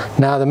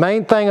 Now the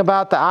main thing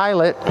about the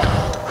eyelet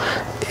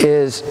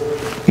is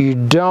you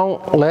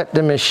don't let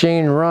the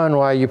machine run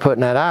while you're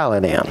putting that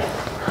eyelet in,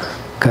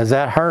 because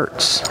that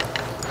hurts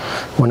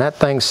when that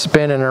thing's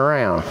spinning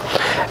around.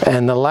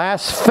 And the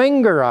last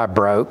finger I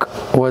broke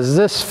was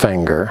this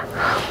finger,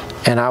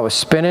 and I was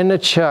spinning the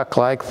chuck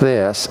like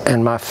this,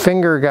 and my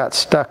finger got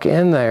stuck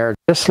in there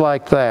just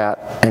like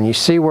that, and you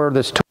see where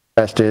this tool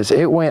rest is.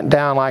 It went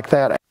down like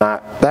that,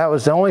 and that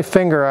was the only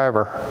finger I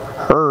ever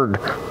heard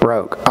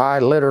broke. I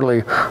literally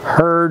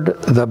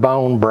heard the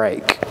bone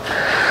break.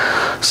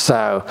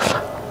 So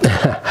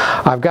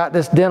I've got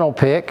this dental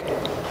pick,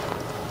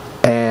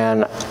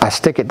 and I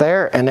stick it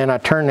there, and then I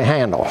turn the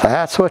handle.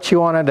 That's what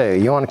you want to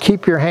do. You want to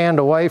keep your hand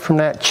away from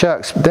that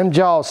chuck. Them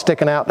jaws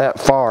sticking out that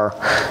far,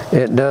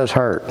 it does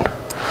hurt.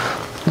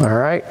 All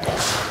right.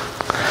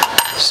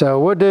 So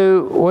we'll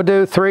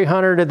do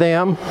 300 of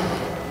them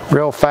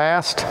real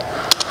fast.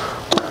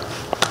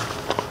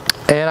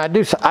 And I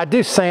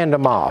do sand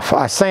them off.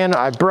 I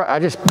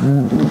just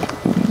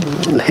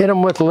hit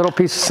them with a little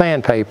piece of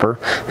sandpaper.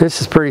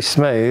 This is pretty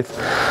smooth.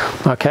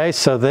 Okay,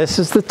 so this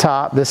is the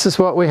top. This is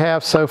what we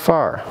have so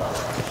far.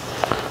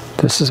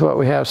 This is what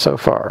we have so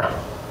far.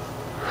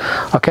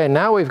 Okay,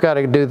 now we've got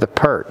to do the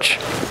perch.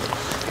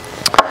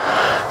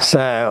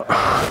 So,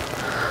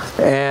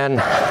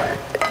 and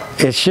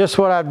it's just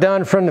what I've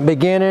done from the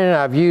beginning.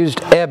 I've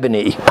used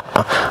ebony.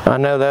 I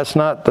know that's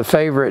not the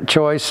favorite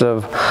choice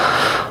of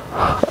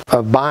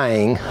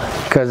buying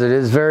because it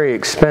is very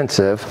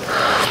expensive.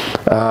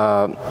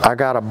 I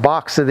got a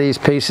box of these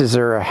pieces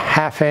that are a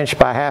 1/2 inch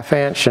by 1/2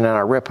 inch, and then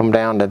I rip them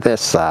down to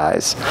this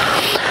size.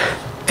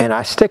 And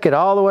I stick it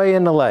all the way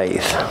in the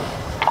lathe.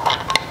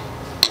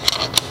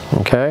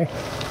 Okay?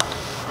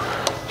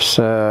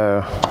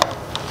 So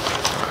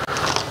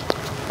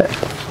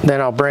then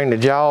I'll bring the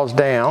jaws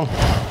down.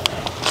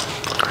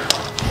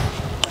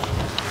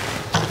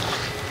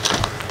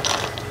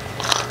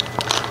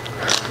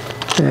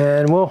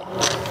 And we'll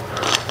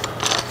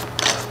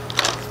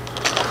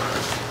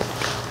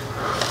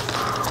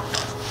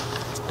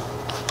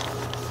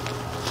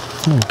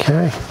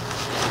okay.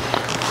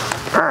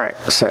 All right,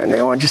 so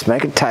now I just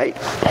make it tight.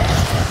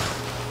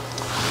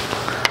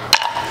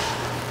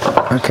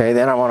 Okay,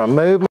 then I want to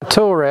move my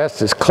tool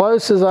rest as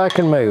close as I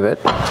can move it.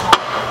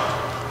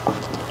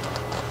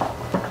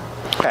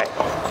 Okay.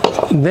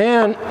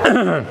 Then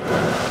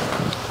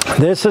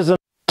this is a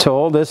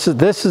tool. This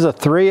is a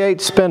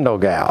 3/8 spindle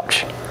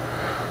gouge.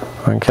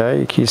 Okay,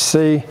 you can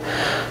see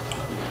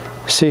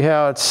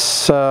how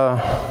it's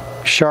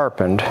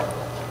sharpened.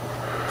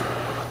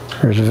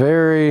 There's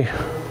very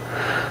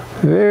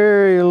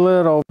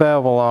little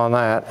bevel on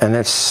that, and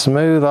it's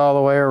smooth all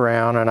the way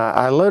around. And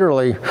I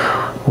literally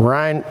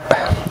grind,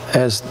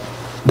 as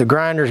the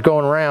grinder's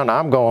going around,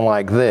 I'm going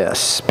like this,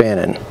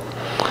 spinning.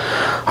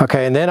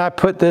 Okay, and then I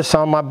put this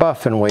on my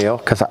buffing wheel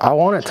because I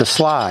want it to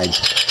slide.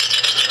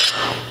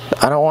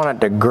 I don't want it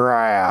to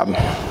grab.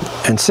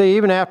 And see,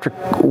 even after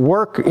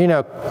work, you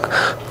know,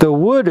 the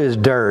wood is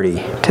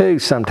dirty too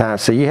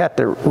sometimes, so you have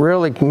to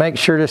really make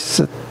sure this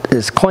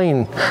is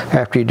clean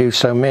after you do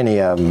so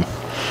many of them,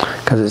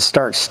 because it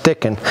starts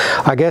sticking.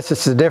 I guess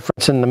it's the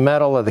difference in the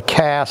metal of the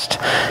cast,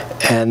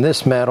 and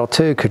this metal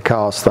too could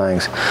cause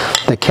things.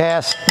 The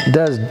cast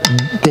does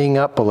ding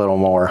up a little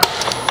more.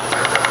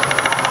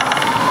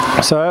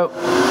 So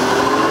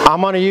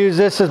I'm going to use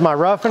this as my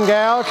roughing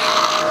gouge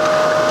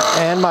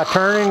and my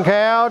turning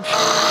gouge.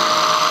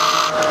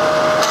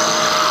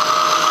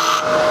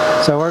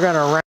 So we're going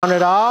to round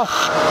it off.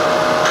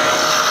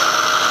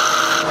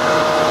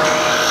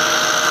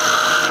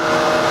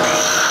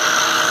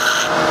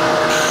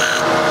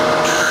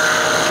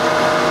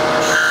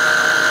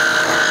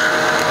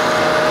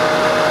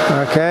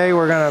 Okay,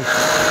 we're going to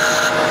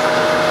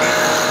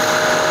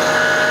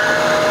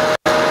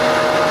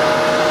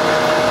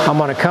I'm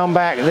going to come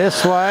back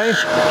this way.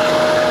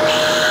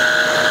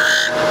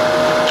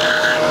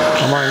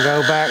 I'm going to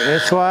go back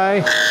this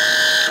way.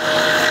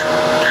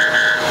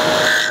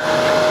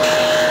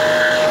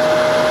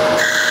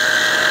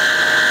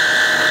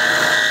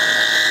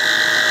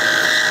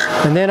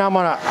 And then I'm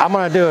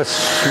gonna do a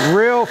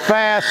real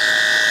fast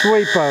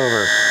sweep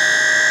over,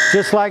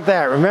 just like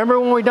that. Remember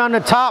when we done the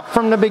top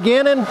from the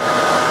beginning?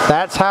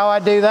 That's how I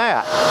do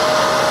that.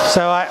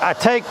 So I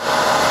take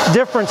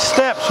different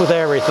steps with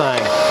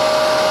everything.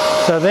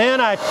 So then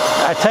I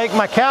take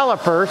my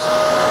calipers,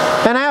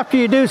 and after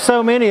you do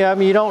so many of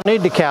them, you don't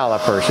need the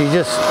calipers.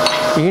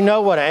 You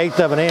know what 1/8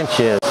 of an inch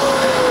is.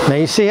 Now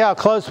you see how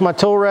close my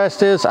tool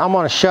rest is? I'm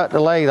gonna shut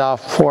the lathe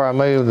off before I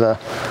move the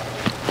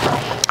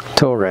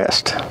tool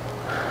rest.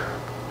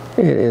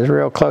 It is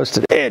real close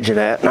to the edge of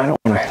that, and I don't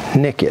want to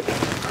nick it.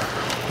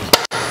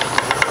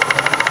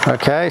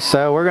 Okay,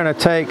 so we're going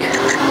to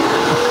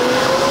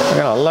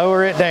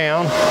lower it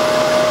down.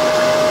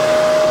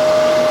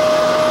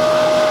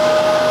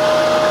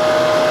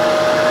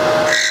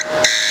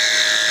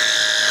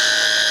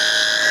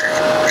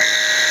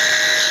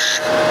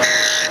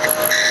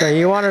 So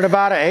you want it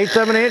about 1/8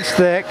 of an inch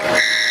thick.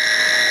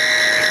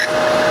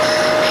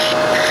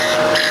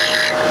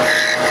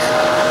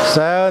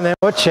 So, and then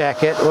we'll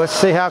check it. Let's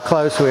see how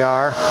close we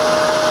are.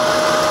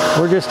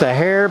 We're just a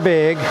hair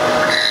big.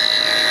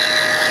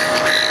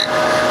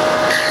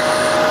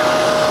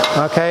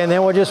 Okay, and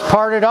then we'll just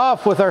part it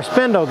off with our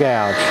spindle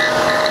gouge.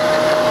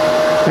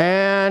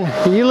 And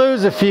you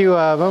lose a few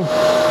of them.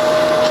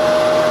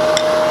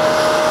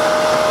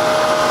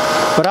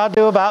 But I'll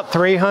do about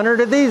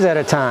 300 of these at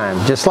a time,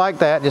 just like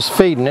that, just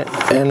feeding it.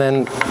 And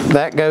then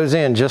that goes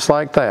in just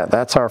like that.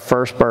 That's our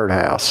first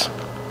birdhouse.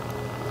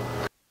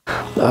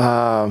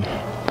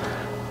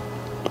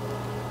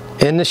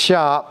 In the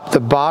shop, the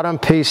bottom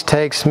piece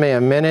takes me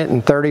 1 minute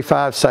and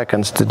 35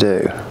 seconds to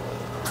do.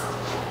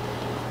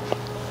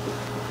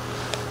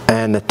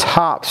 And the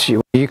tops,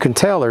 you can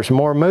tell there's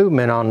more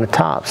movement on the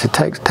tops. It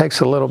takes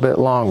a little bit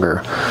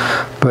longer.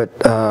 But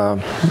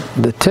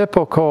the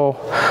typical,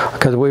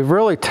 because we've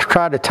really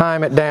tried to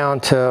time it down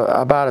to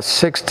about a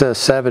 6 to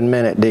 7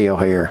 minute deal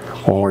here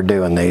when we're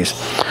doing these.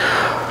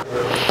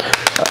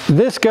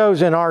 This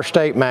goes in our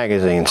state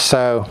magazine,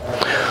 so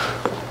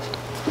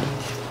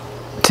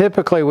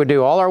typically we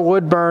do all our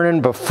wood burning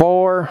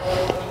before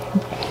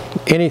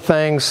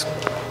anything's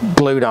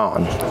glued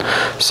on.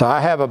 So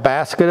I have a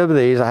basket of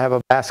these. I have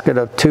a basket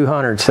of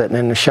 200 sitting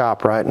in the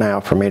shop right now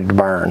for me to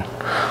burn.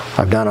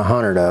 I've done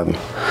 100 of them.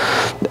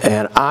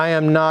 And I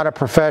am not a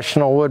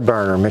professional wood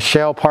burner.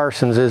 Michelle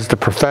Parsons is the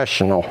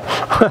professional.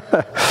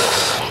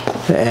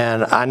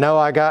 And I know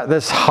I got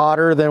this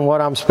hotter than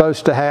what I'm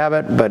supposed to have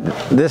it, but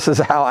this is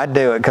how I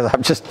do it because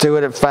I'm just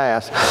doing it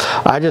fast.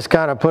 I just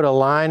kind of put a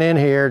line in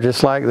here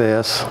just like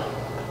this.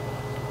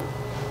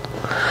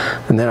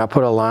 And then I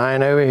put a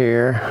line over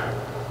here.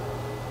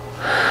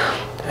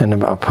 And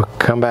then I'll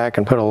come back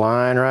and put a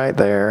line right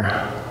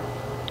there.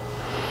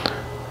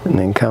 And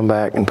then come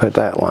back and put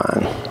that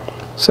line.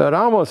 So it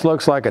almost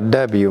looks like a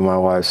W, my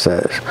wife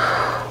says,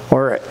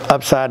 or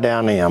upside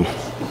down M.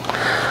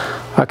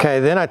 Okay,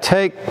 then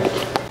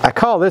I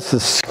call this a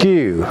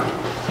skew.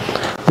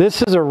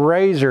 This is a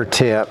razor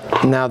tip.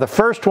 Now the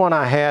first one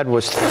I had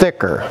was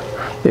thicker.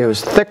 It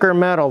was thicker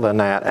metal than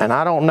that, and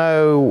I don't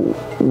know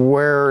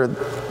where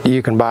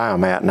you can buy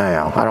them at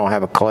now. I don't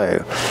have a clue.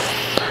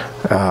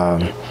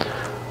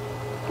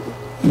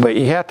 But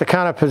you have to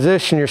kind of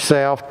position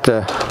yourself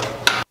to,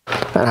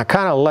 and I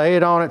kind of lay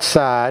it on its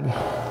side.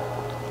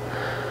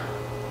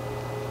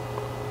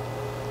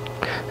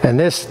 And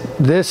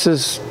this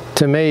is,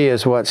 to me,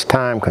 is what's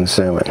time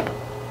consuming.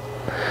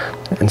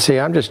 And see,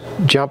 I'm just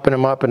jumping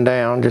them up and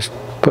down, just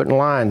putting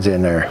lines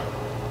in there.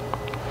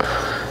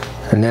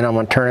 And then I'm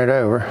going to turn it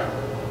over.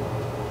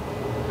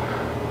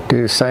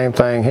 Do the same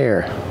thing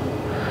here.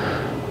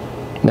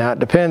 Now it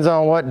depends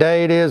on what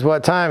day it is,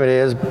 what time it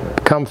is.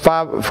 Come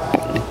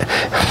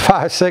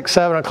 5, 6,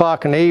 7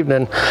 o'clock in the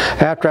evening,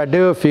 after I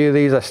do a few of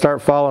these, I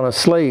start falling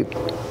asleep.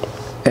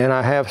 And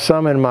I have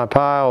some in my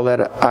pile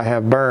that I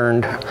have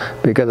burned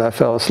because I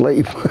fell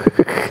asleep.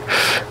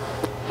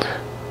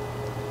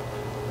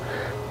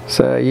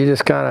 So you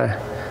just kind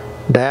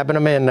of dabbing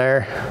them in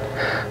there.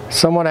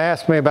 Someone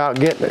asked me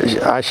about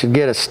I should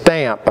get a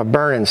stamp, a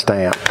burning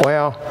stamp.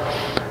 Well,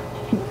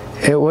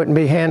 it wouldn't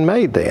be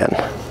handmade then.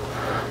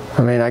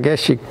 I mean, I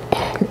guess it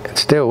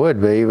still would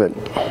be, but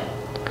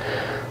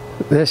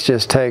this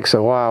just takes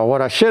a while.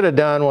 What I should have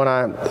done when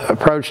I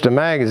approached the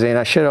magazine,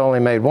 I should have only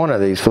made one of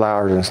these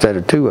flowers instead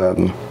of 2 of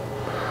them.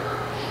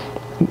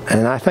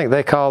 And I think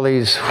they call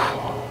these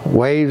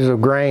waves of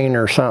grain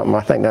or something.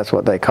 I think that's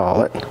what they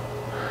call it.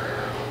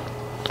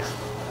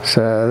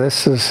 So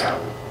this is,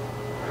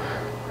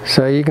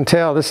 so you can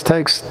tell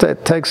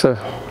it takes a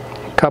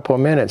couple of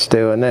minutes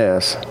doing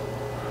this.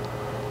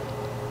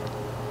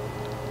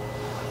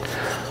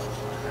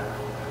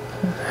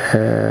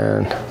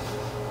 And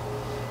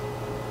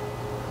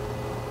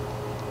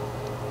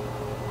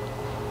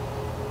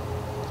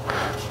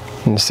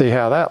see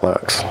how that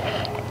looks.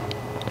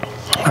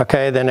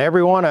 Okay, then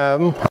every one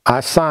of them, I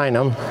sign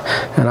them,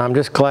 and I'm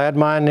just glad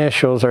my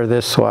initials are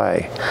this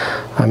way.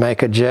 I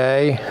make a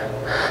J.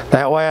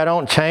 That way I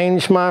don't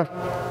change my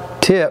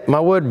tip, my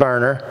wood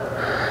burner,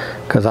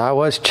 because I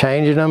was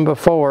changing them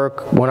before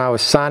when I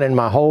was signing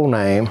my whole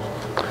name.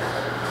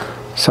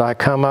 So I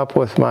come up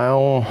with my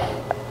own.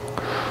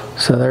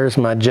 So there's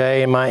my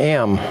J and my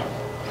M,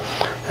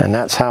 and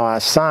that's how I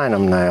sign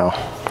them now.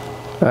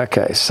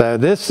 Okay, so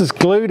this is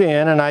glued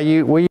in, and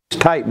we use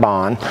tight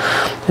bond.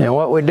 And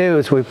what we do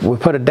is we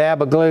put a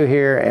dab of glue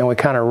here, and we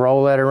kind of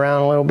roll that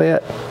around a little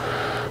bit,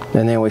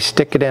 and then we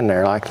stick it in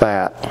there like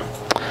that.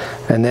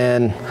 And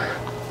then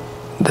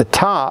the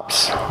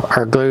tops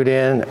are glued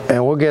in,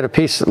 and we'll get a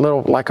piece of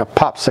like a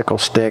popsicle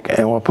stick,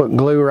 and we'll put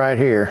glue right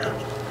here.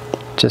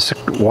 Just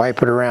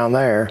wipe it around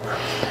there,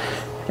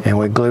 and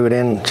we glue it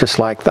in just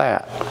like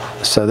that.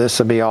 So this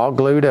will be all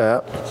glued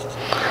up.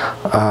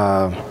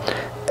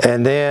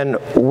 And then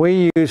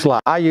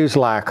I use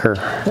lacquer,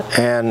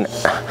 and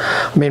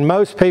I mean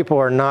most people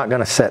are not going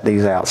to set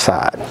these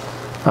outside.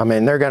 I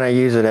mean they're going to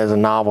use it as a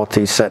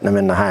novelty, setting them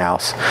in the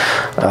house.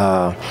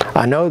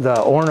 I know the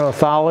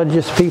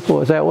ornithologist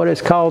people, is that what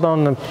it's called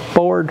on the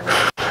board?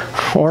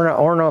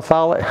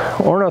 Ornithology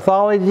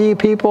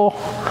people?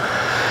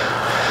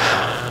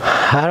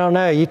 I don't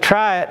know, you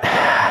try it.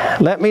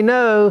 Let me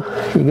know.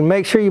 You can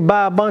make sure you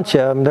buy a bunch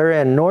of them. They're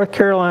in North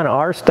Carolina,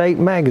 Our State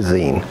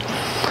Magazine.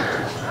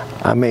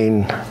 I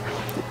mean,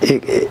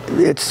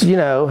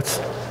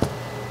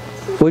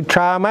 we'd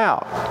try them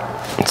out.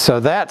 So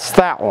that's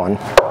that one.